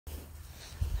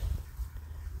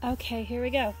Okay, here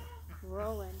we go.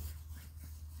 Rolling.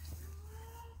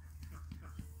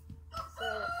 So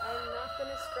I'm not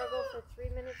going to struggle for 3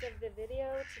 minutes of the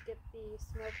video to get the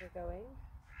smoker going.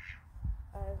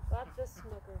 I've got the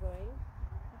smoker going.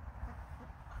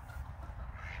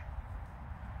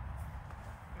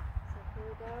 So here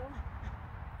we go.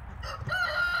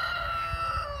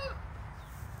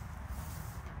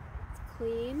 It's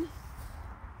clean.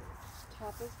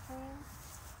 Top is clean.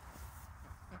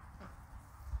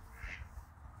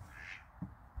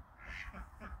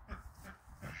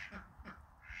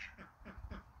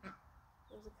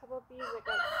 There's a couple of bees that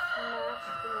got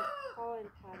smashed in the pollen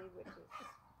patty, which is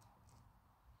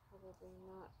probably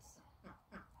not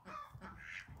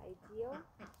ideal.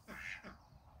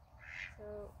 So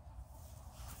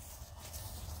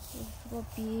there's a couple of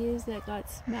bees that got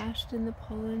smashed in the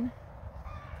pollen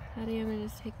patty. I'm gonna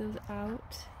just take those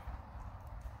out.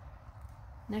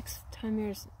 Next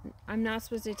time I'm not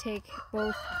supposed to take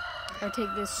both or take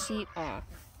this sheet off.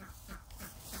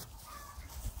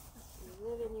 You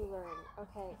live and you learn.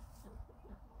 Okay.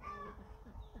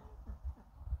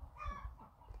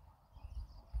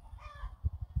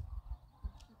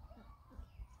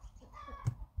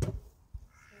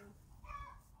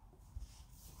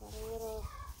 Got a little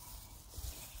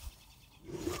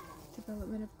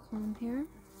development of comb here.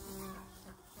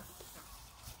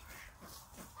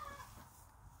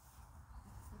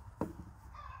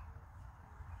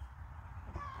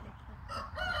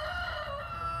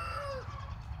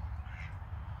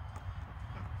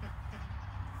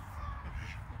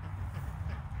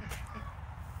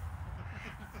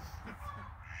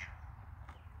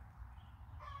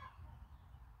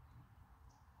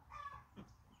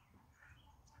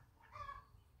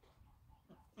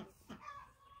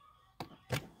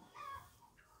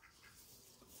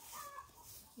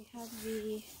 We have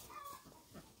the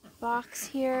box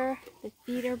here, the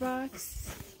feeder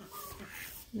box.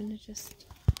 I'm going to just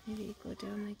maybe go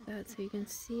down like that so you can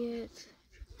see it.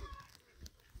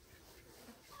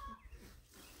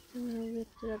 I'm going to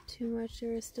lift it up too much.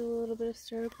 There is still a little bit of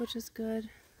stirrup, which is good.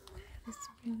 Okay, let's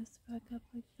bring this back up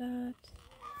like that.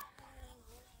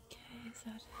 Okay, is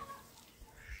that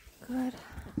good?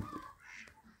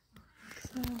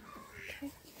 So,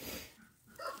 okay.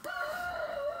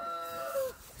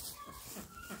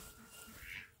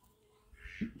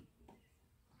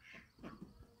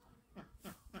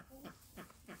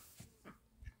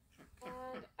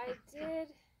 And I did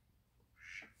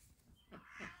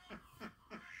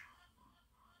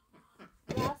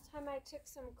last time I took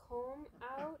some comb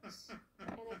out and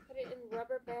I put it in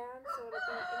rubber bands, so it'll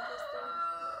be interesting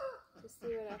to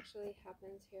see what actually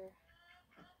happens here.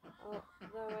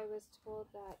 Although I was told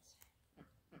that,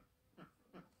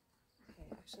 okay,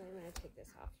 actually I'm going to take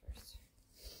this off first.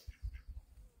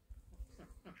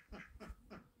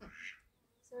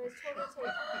 So I was told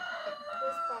to take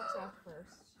this box off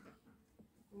first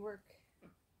and work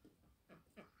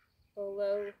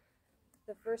below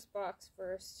the first box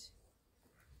first,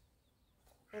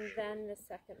 and then the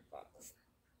second box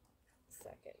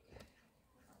second.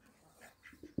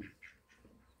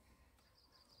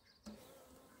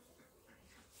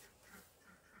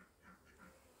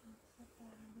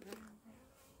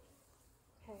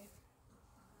 Okay.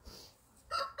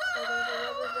 So there's a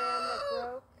rubber band that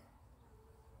broke.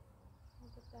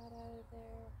 I'll get that out of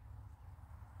there.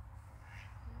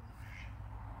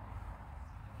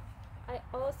 I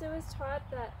also was taught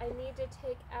that I need to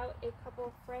take out a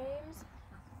couple frames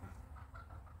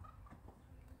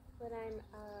when I'm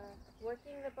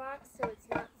working the box so it's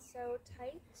not so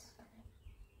tight.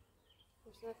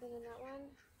 There's nothing in that one.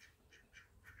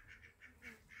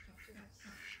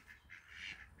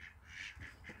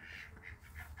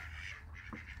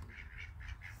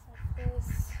 Set this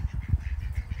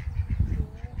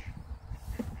here.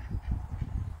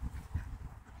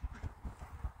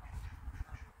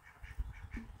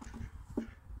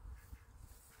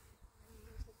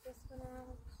 Take this one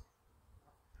out.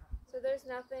 So there's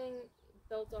nothing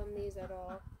built on these at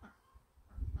all.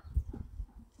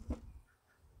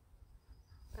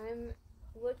 I'm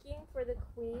looking for the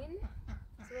queen.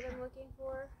 That's what I'm looking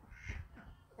for.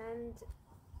 And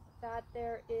that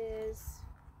there is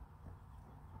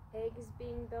eggs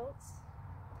being built.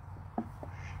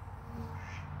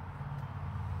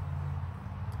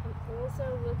 I'm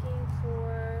also looking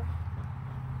for,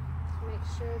 to make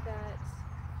sure that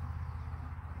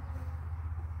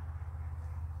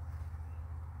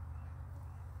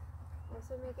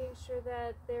making sure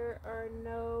that there are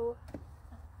no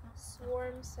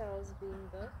swarm cells being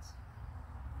built.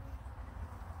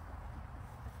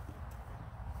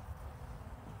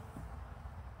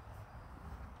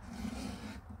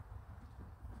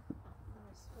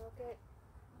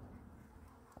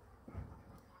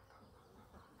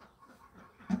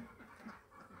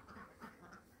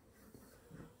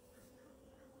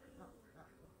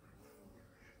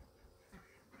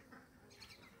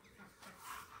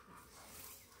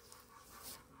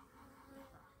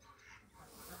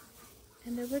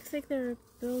 And it looks like they're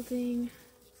building,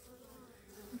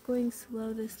 going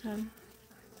slow this time.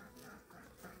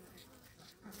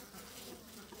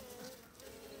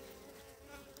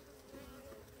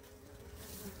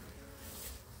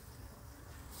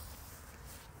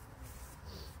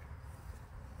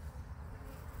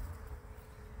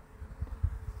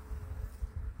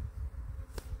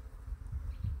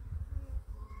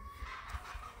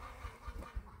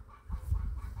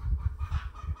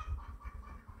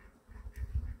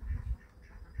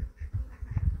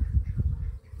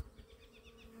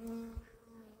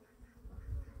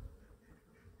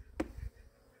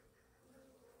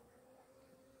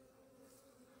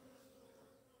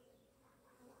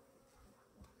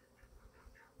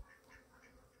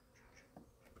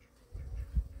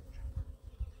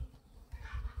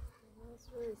 It's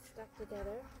really stuck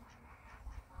together.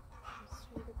 Let's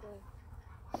try to go.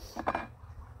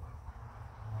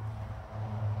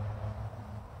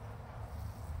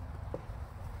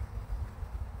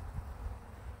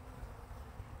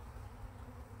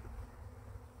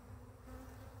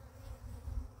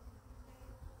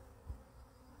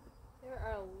 There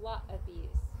are a lot of bees.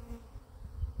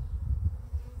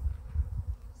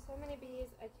 So many bees,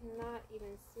 I cannot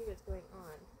even see what's going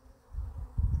on.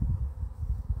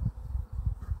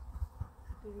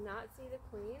 Do not see the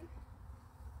queen.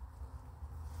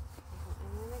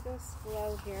 I'm gonna go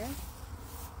slow here.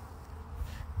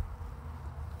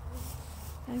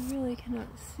 I really cannot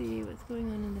see what's going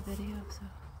on in the video, so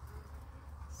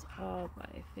it's all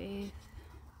by faith.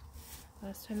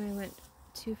 Last time I went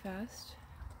too fast.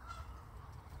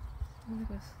 I'm gonna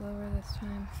go slower this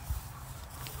time.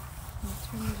 I'll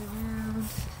turn it around.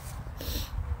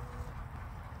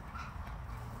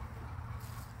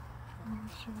 I'm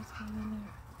not sure what's going on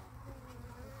there.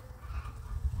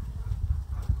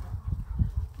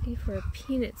 Looking for a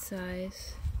peanut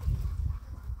size.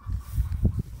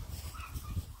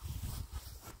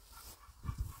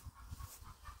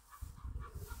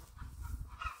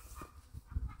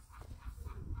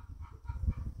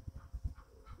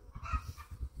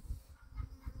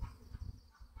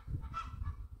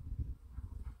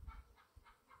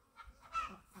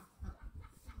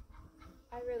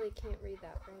 I really can't read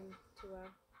that frame too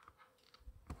well.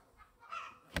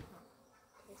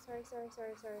 Okay,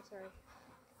 sorry.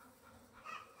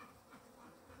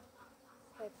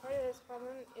 Okay, part of this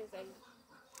problem is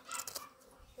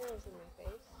hairs in my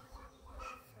face.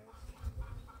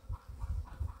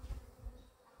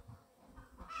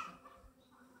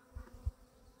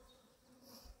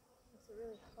 It's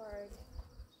really hard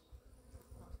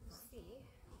to see.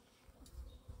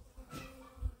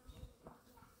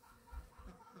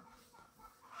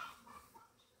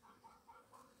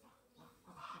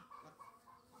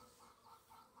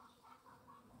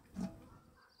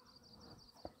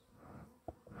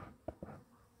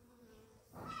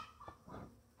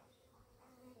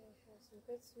 Some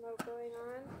good smoke going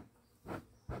on,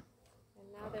 and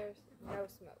now there's no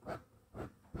smoke.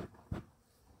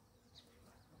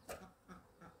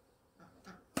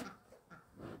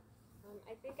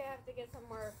 I think I have to get some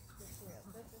more material.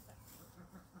 Just a second.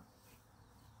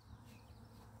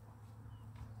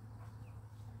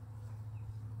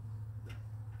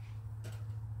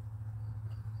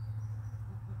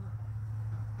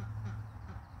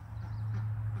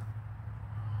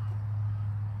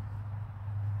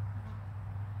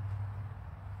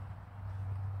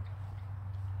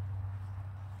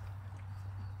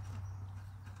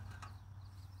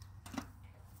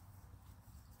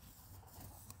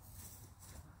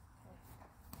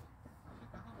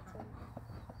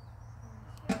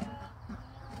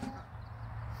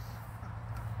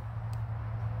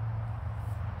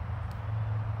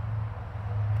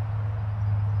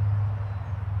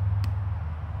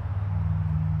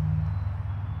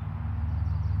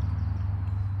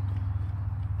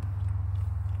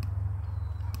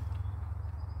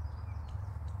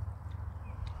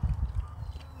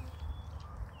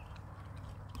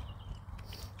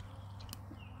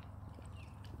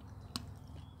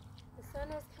 The sun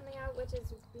is coming out, which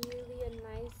is really a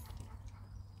nice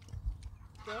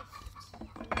gift.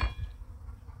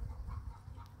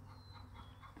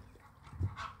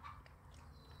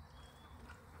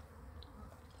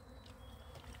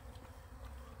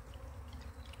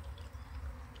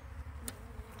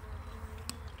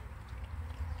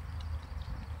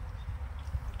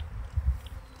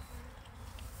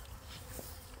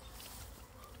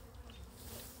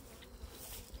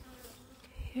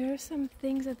 Here are some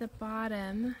things at the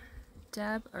bottom.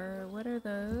 Deb, or what are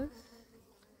those?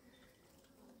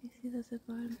 You see those at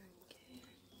the bottom? Okay.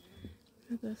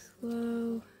 I'll go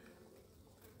slow.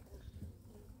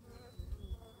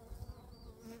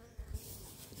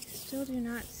 still do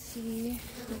not see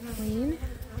the queen.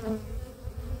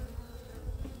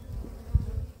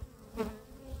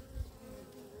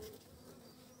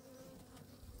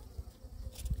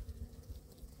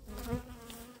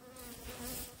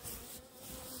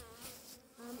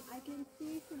 I can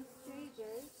see some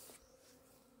stages.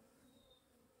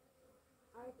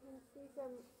 I can see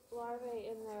some larvae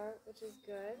in there, which is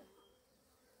good.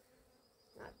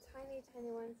 Not tiny,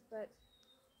 tiny ones, but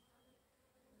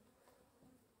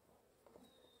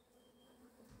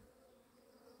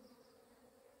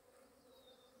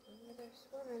they're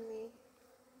swarming me.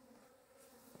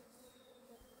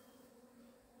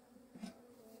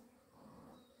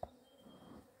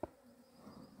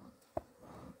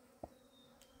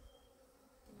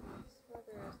 This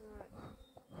weather is not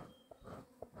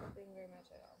helping very much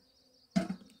at all.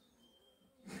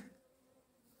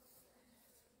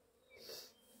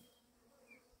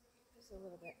 Just a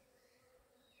little bit.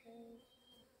 Okay.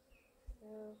 So.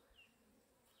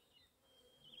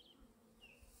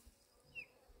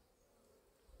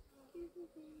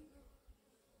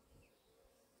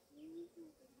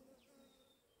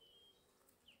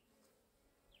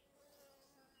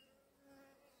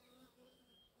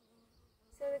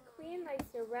 So the queen likes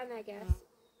to run, I guess.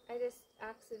 I just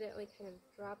accidentally kind of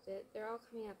dropped it. They're all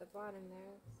coming out the bottom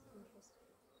there. That's interesting.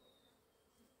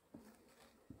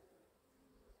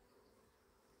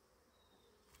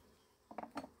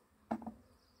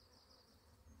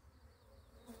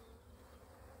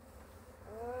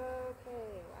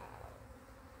 Okay, wow.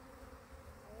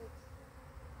 Right.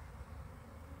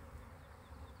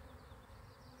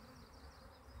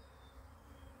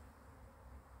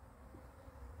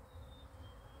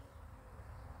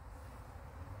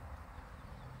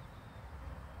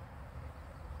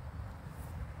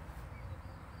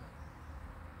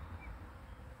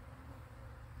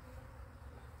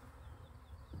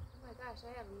 Oh my gosh, I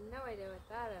have no idea what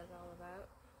that is all about.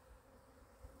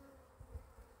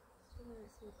 Still want to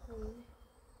see queen.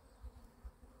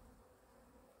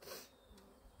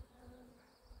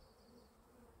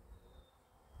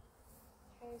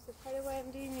 Okay, so part of why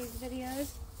I'm doing these videos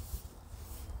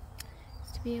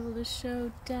is to be able to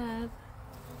show Deb.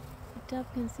 So Deb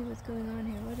can see what's going on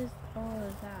here. What is all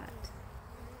of that?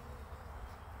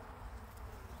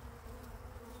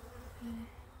 Okay.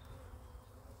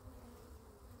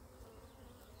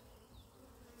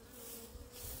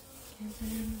 And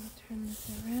then I'll turn this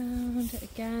around.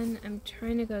 Again, I'm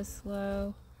trying to go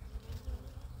slow.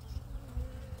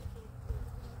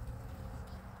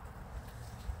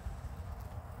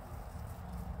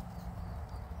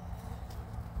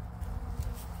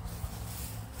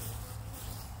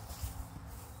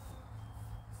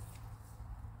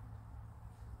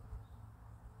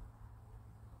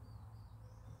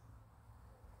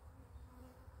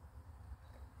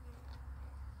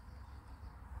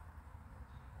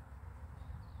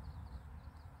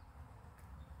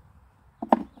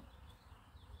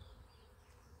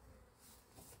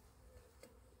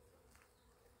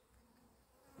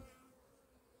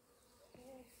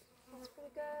 That's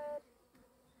pretty good.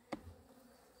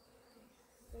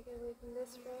 So I get away from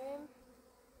this frame.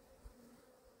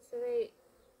 So they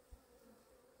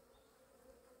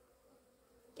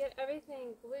get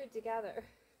everything glued together.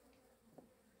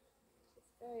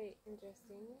 It's very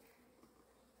interesting.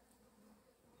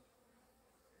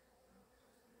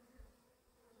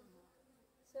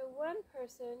 So one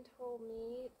person told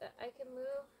me that I can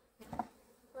move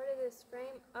part of this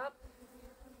frame up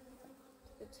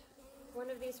to the one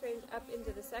of these frames up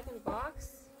into the second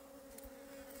box,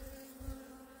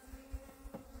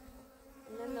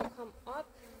 and then they'll come up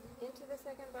into the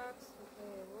second box.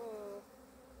 Okay, whoa.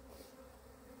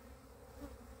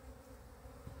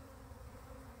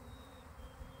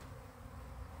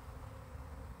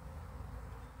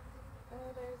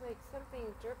 Oh, there's like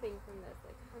something dripping from this,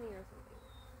 like honey or something.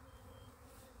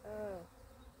 Oh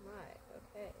my,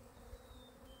 okay.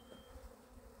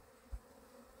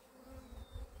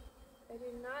 I do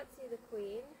not see the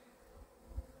queen.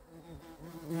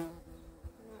 Not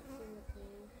seeing the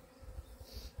queen.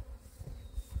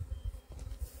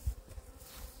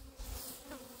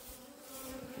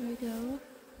 Here we go.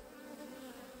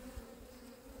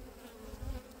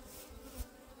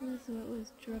 This is what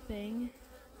was dripping.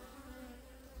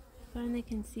 Finally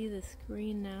can see the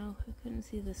screen now. I couldn't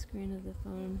see the screen of the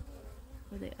phone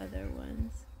or the other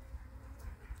ones.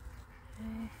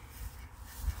 Okay.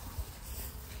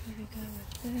 Here we go with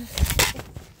this.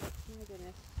 Oh my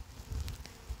goodness.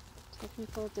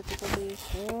 Technical difficulties.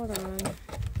 Hold on.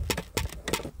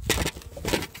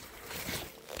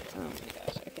 Oh my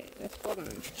gosh. Okay, just hold on.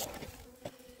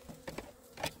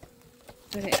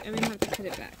 Okay, I'm gonna have to put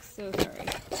it back. So sorry.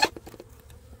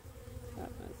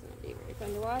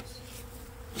 Fun to watch.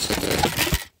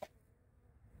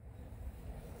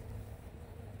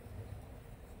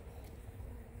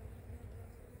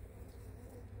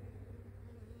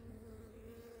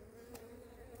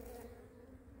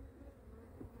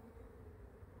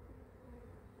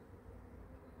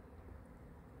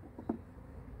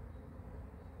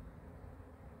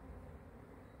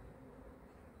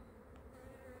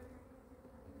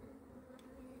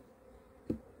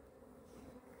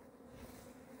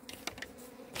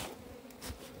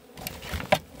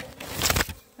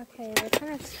 Okay, they're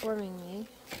kind of swarming me.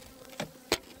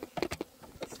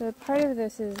 So part of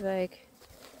this is like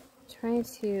trying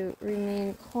to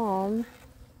remain calm,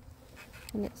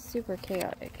 and it's super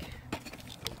chaotic.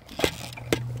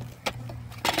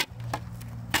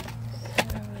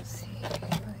 So let's see,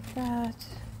 like that.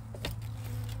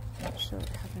 Not sure what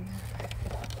happened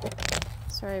there.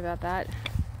 Sorry about that.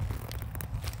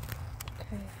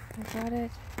 Okay, I got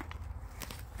it.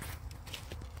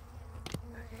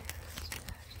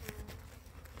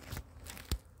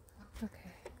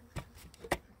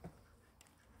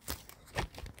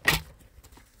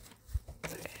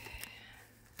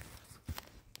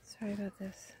 Sorry about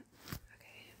this.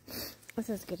 Okay. That's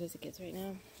as good as it gets right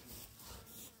now.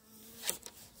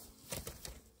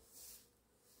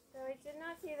 So I did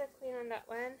not see the queen on that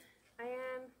one.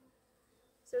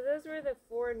 So those were the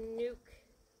 4 nuke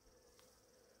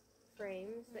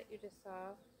frames that you just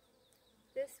saw.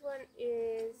 This one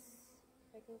is,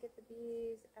 if I can get the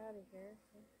bees out of here.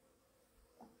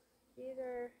 These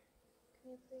are,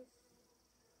 can you please?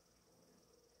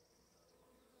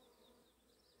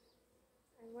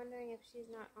 I'm wondering if she's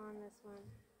not on this one,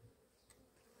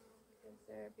 because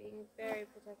they're being very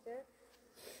protective.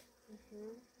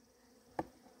 Okay,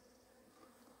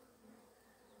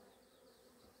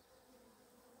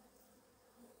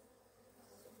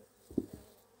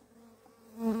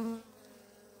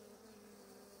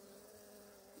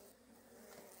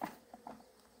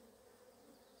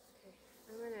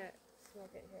 I'm gonna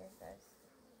smoke it here, guys.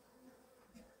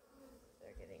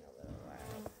 They're getting a little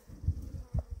wild.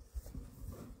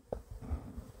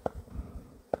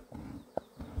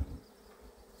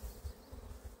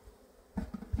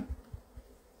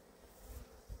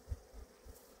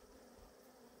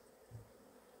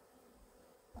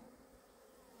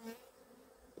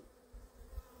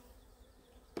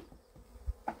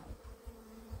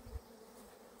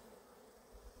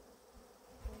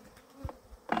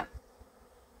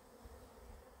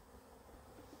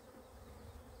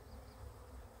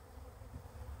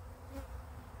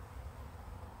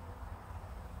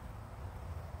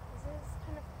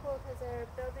 Because they're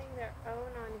building their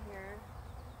own on here,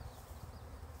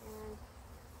 and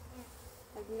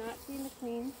I've not seen the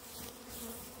queen.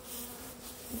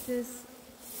 This is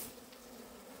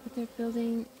what they're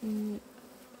building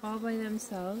all by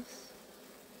themselves.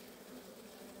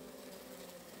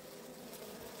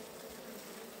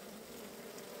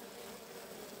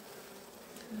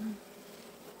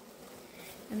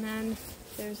 And then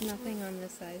there's nothing on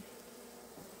this side.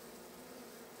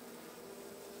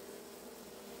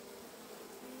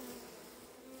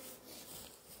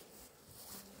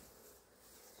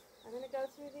 I'm going to go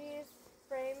through these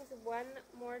frames one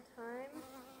more time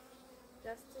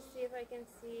just to see if I can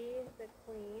see the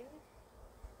queen,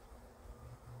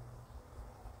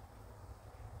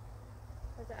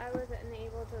 because I was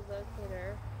unable to locate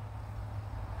her.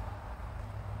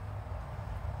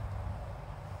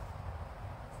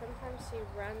 Sometimes she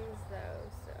runs though,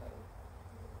 so.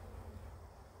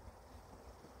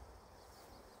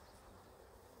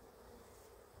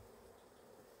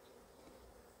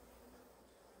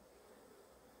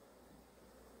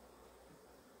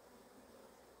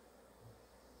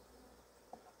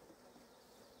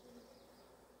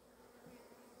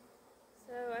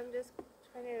 So I'm just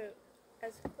trying to,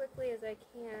 as quickly as I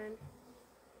can,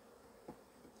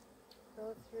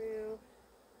 go through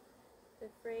the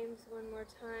frames one more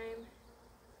time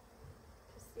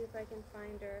to see if I can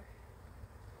find her.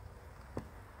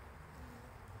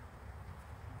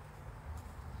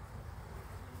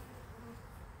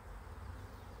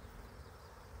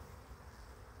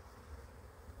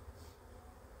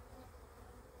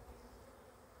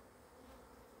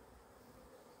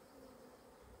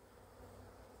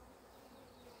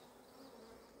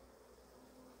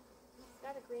 It's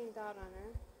got a green dot on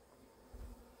her.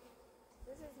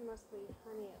 This is mostly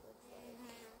honey, it looks like.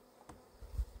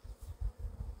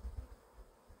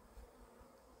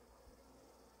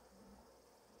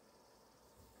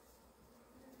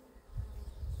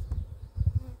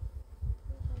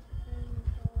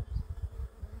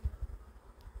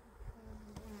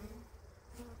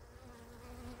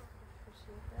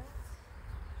 Appreciate that.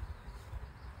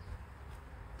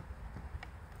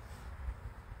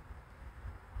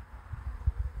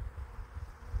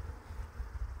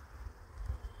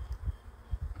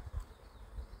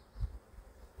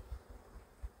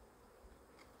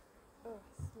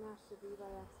 smashed a bee by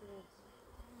accident.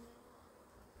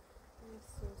 I'm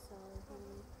so sorry,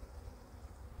 honey.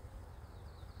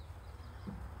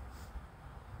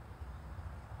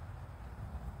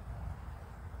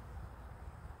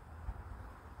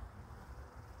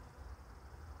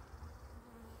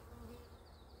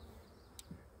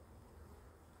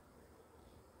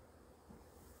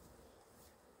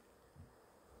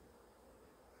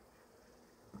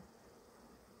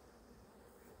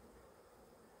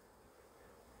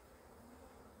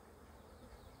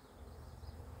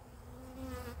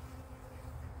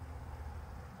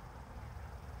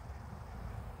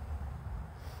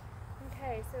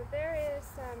 Okay, so there is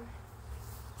some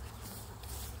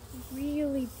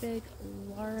really big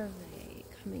larvae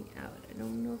coming out. I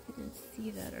don't know if you can see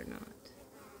that or not.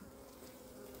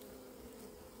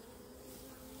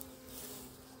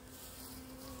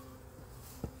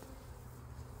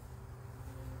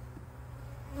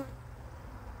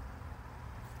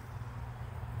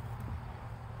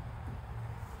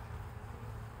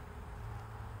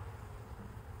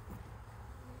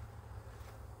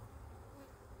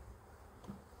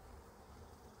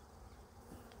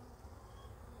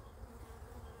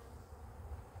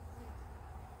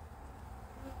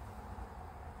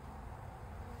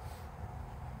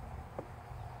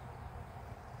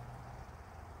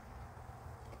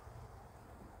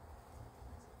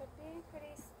 But being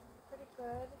pretty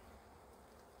good.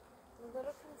 I'm a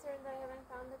little concerned that I haven't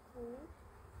found the queen.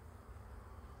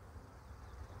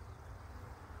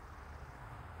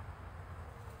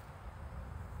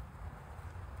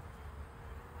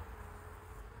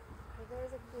 But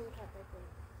there's a queen cup, I think.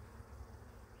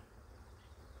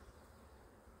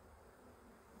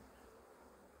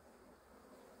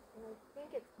 And I think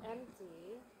it's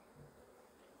empty.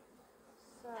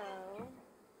 So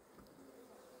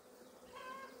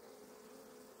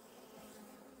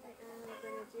I am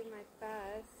going to do my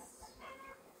best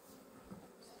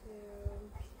to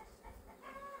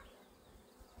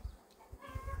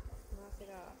knock it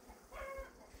off.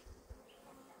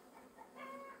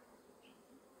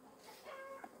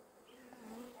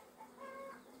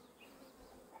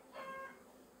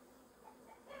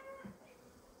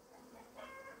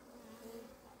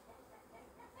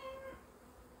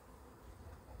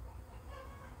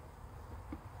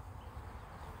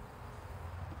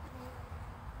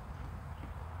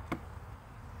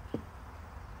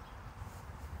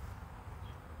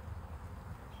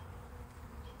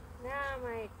 Now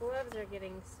my gloves are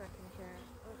getting stuck in here.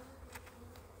 Ugh.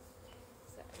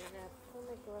 So I'm going to pull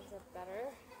my gloves up better.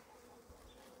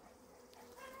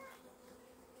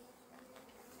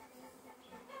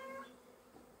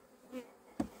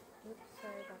 Oops,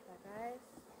 sorry about that, guys.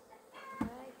 I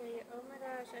hear you. Oh my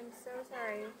gosh, I'm so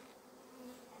sorry.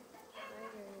 I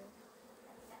hear you.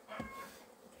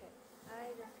 Okay, I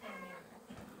just can't hear myself.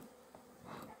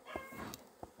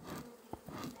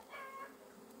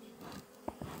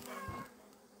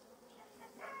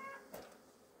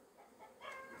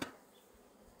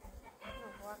 I'm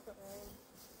gonna walk away.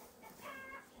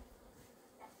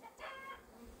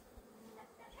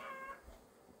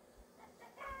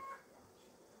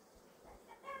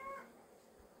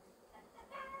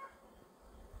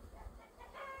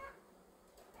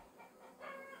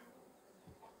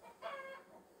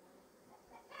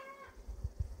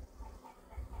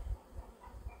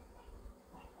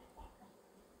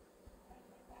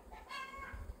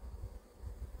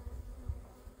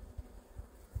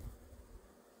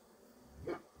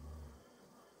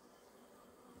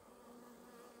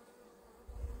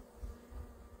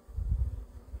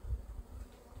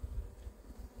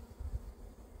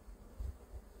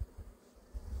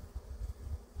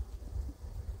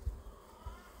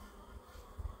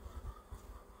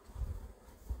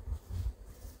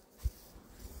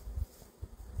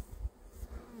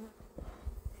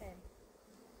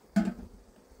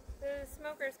 The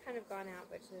smoker's kind of gone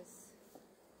out, which is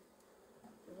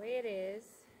the way it is.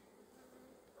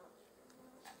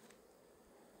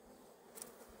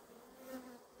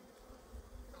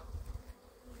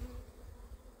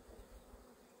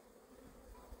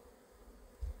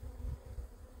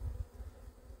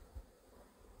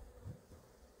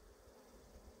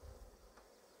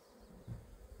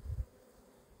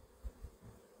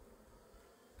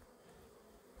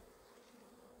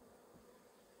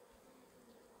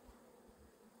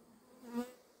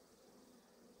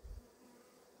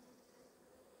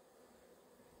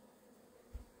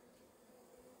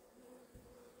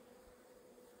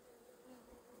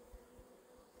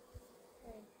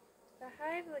 The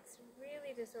hive looks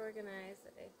really disorganized.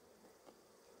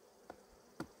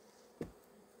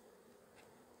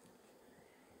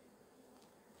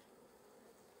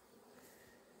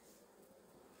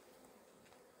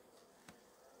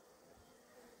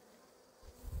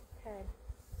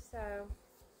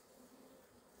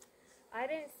 I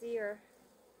didn't see her,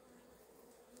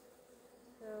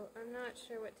 so I'm not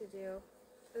sure what to do.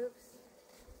 Oops.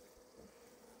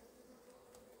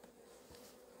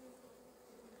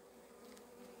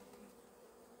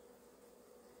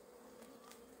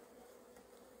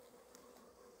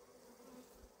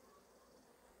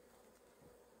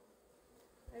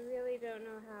 I really don't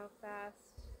know how fast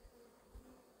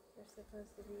they're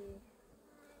supposed to be.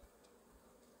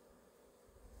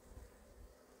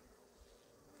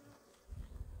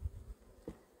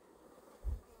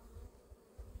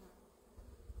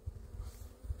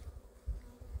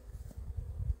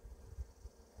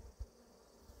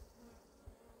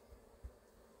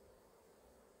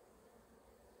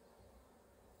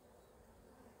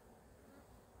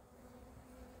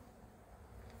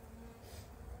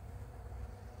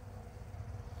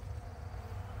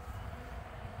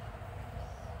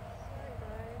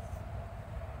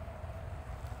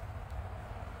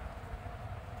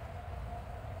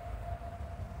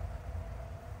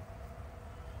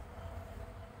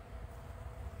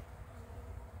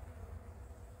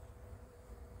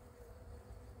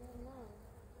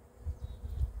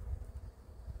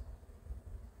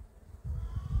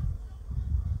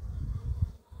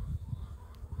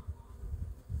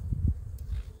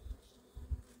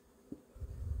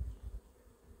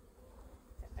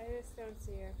 I just don't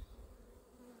see her.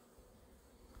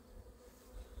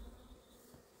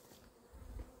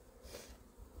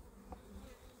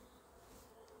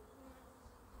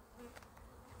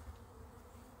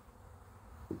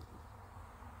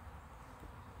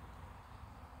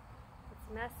 It's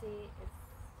messy. It's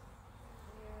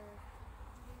weird.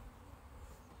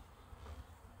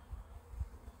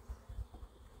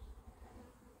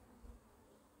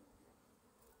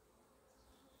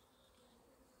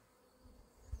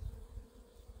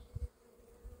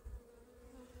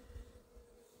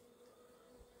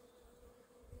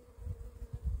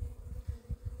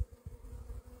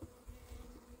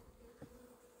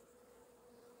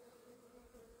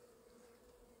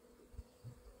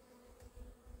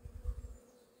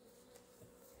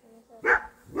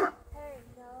 Hey,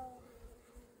 no.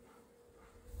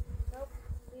 Nope.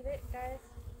 Leave it, guys.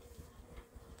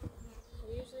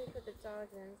 I usually put the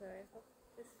dogs in, so I hope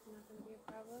this is not going to be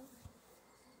a problem.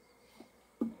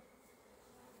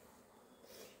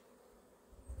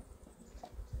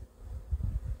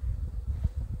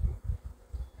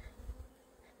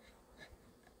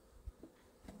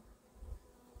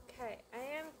 Okay, I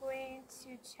am going to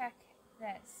check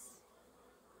this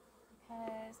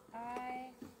because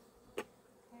I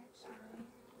actually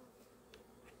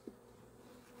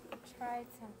tried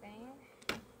something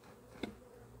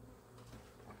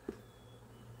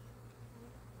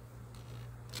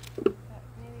that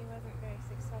maybe wasn't very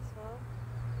successful.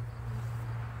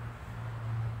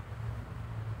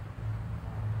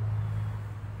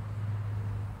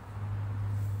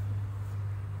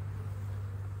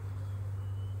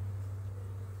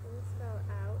 These fell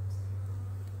out.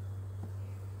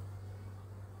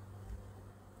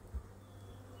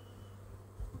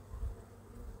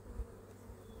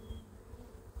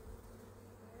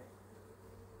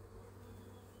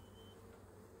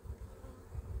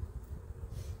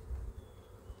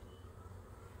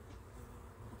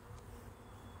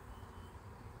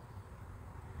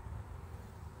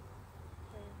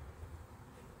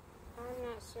 I'm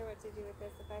not sure what to do with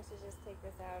this, if I should just take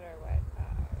this out or what.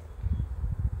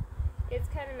 It's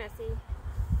kind of messy.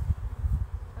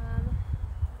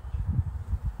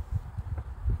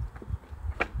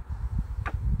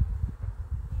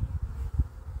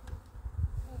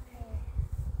 Okay.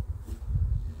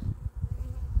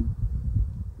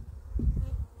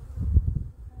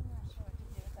 I'm not sure what to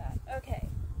do with that. Okay.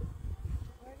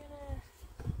 We're gonna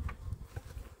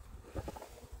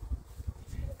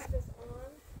put this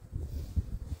on.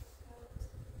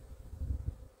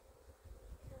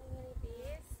 Killing any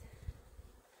bees.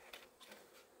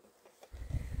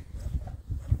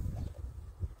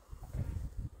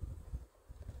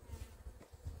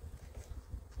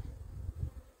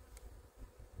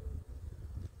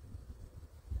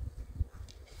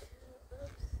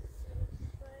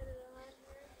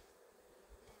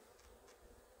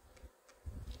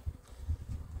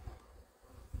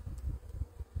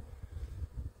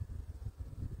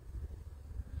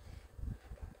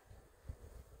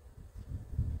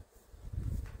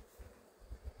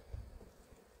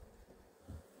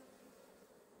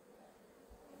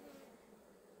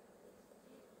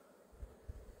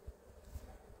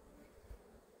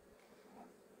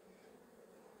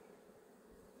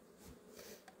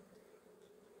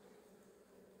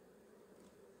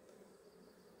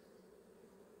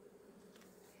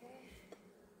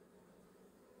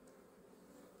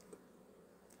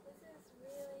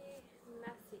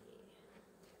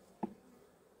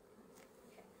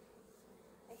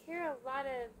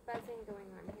 of buzzing going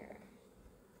on here.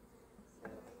 So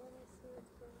let me see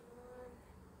what's going on.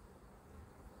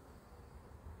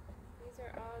 These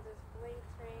are all just blink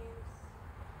frames.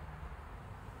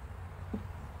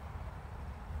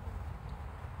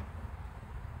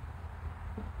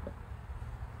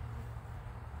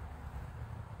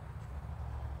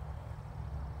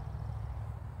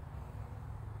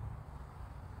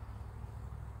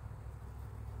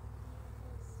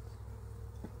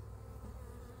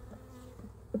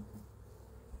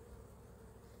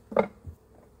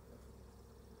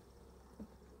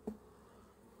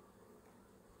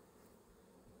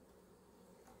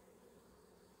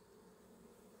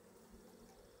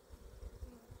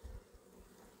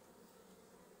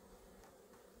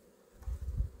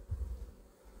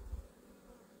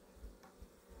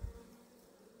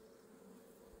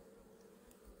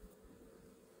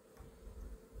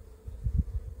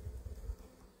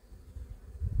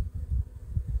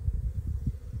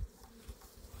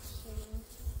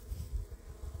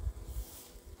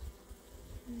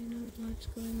 Not much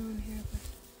going on here, but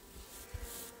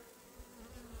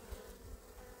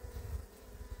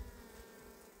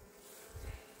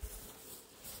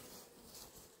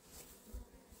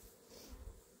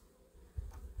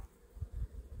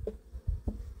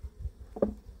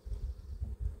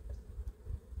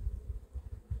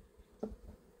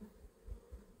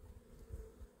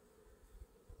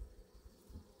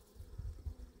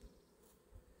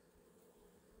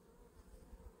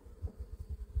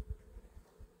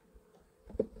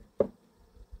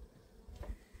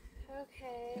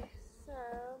okay, so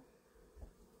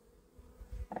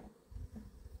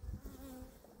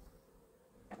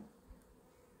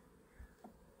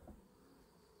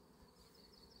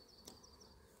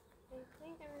I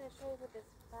think I'm going to try to put this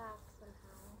back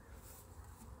somehow.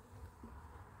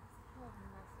 Oh,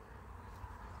 messy.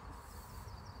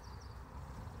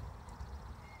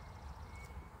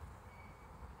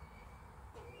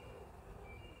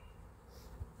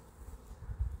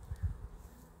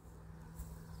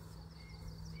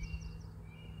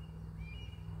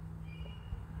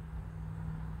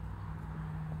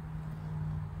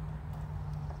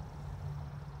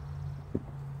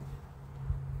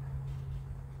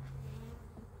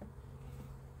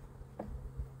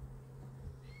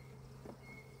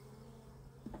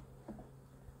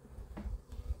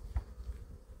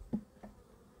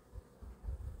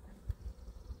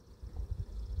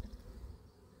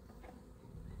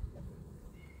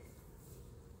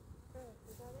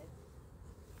 Is that it?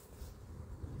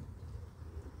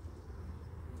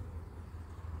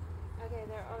 Okay,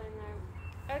 they're all in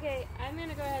there. Okay, I'm going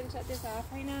to go ahead and shut this off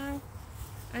right now.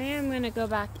 I am going to go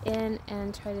back in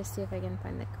and try to see if I can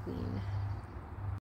find the queen.